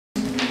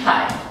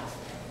Hi,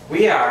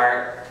 we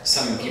are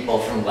some people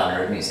from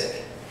Glen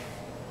Music.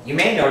 You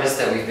may notice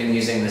that we've been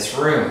using this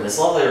room, this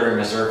lovely room,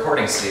 as a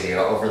recording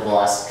studio over the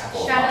last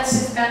couple of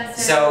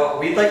months. So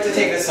we'd like to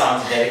take this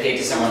song to dedicate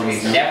to someone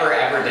we've never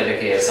ever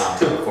dedicated a song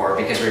to before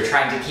because we're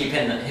trying to keep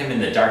him in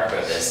the dark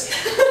about this.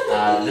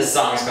 This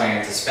song is going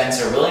out to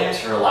Spencer Williams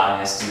for allowing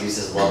us to use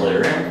his lovely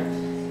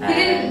room. He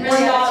didn't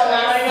really not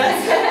allowing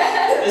us.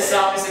 This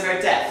song is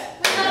about death.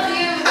 We love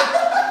you.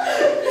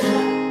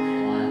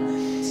 1,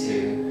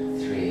 2,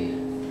 3.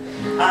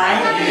 I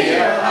hear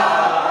your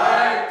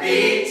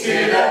heartbeat to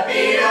the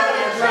beat of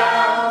the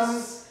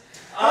drums.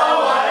 Oh,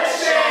 what a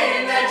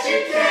shame that you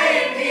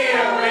came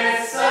here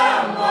with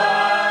someone.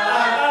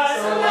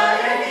 So while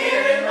you're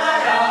here in my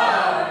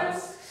arms,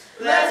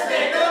 let's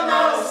make the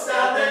most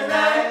of the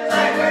night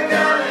like we're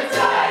gonna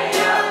die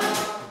young.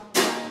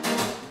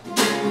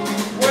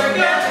 We're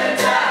gonna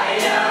die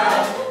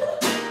young.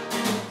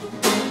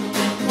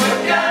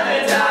 We're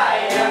gonna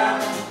die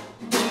young.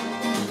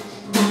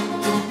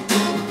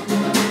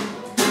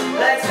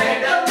 Let's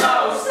make the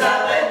most of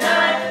the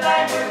night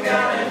like we're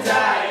gonna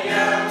die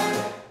young.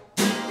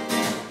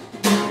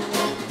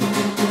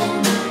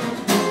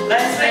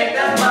 Let's make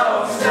the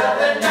most of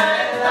the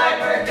night like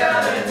we're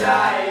gonna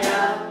die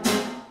young.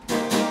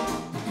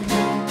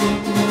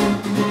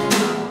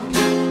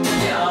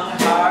 Young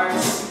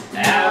hearts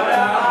out of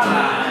our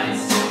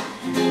minds,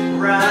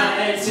 run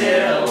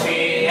until we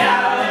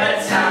out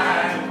of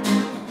time.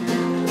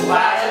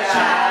 Wild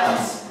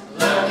child's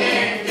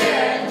looking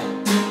good,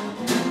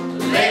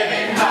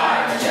 living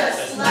hard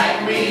just like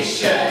we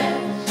should.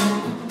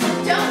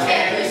 Don't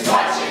care who's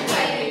watching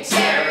when you're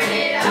tearing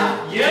it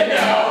up. You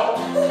know,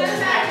 the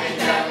magic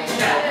that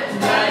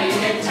nobody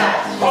can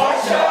touch. For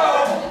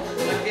sure,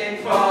 looking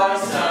for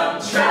some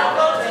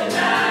trouble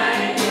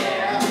tonight.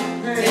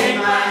 Take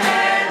my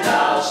hand,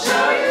 I'll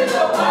show you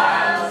the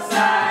wild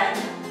side.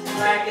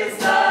 Like it's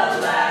the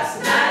last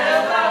night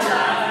of our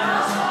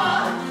lives.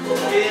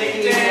 Big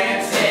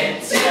dancing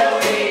till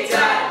we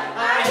die. I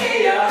hear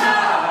your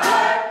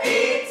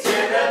heartbeat to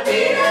the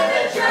beat of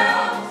the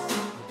drums.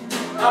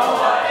 Oh,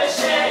 what a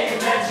shame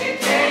that you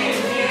came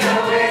here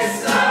with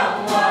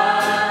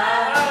someone.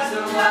 So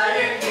while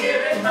you're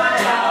here in my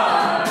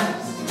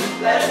arms,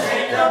 let's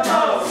make the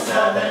most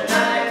of the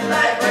night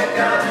like we're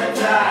gonna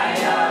die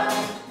young.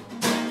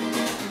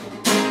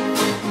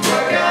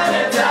 We're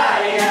gonna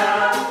die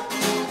young.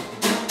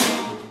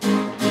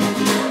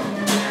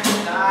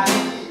 Die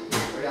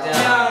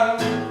young.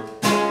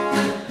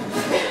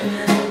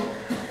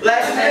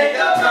 Let's make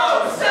the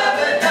most of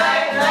the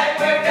night like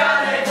we're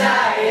gonna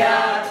die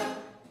young.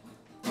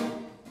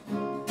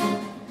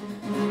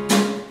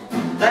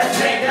 Let's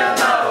make the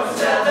most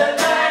of the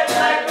night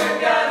like we're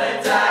gonna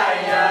die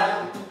young.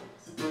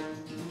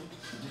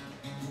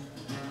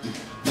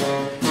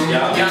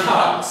 Young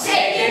hearts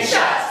taking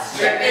shots,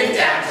 stripping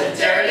down to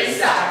dirty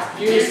socks.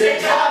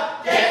 Music up.